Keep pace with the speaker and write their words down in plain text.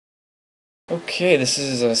Okay, this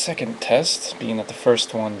is a second test, being that the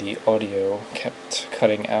first one the audio kept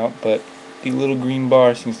cutting out, but the little green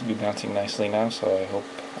bar seems to be bouncing nicely now, so I hope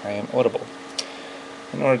I am audible.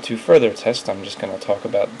 In order to further test, I'm just going to talk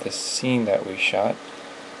about this scene that we shot.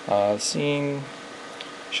 The scene,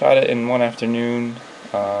 shot it in one afternoon,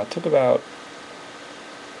 took about,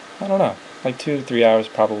 I don't know, like 2 to 3 hours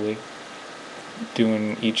probably,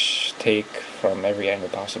 doing each take from every angle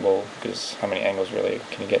possible, because how many angles really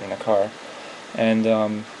can you get in a car? And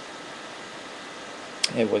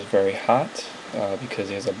it was very hot because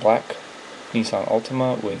it has a black Nissan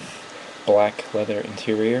Altima with black leather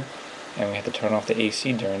interior, and we had to turn off the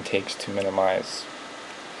AC during takes to minimize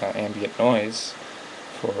ambient noise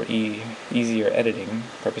for easier editing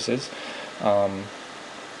purposes.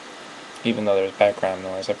 Even though there's background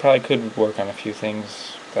noise, I probably could work on a few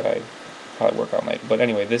things that I probably work on later. But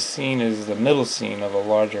anyway, this scene is the middle scene of a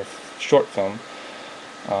larger short film.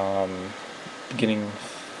 Beginning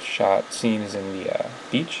shot scene is in the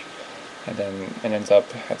beach, and then it ends up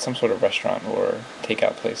at some sort of restaurant or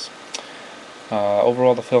takeout place.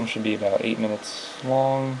 Overall, the film should be about 8 minutes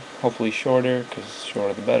long, hopefully shorter, because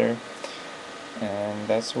shorter the better. And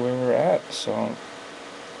that's where we're at, so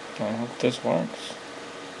I hope this works.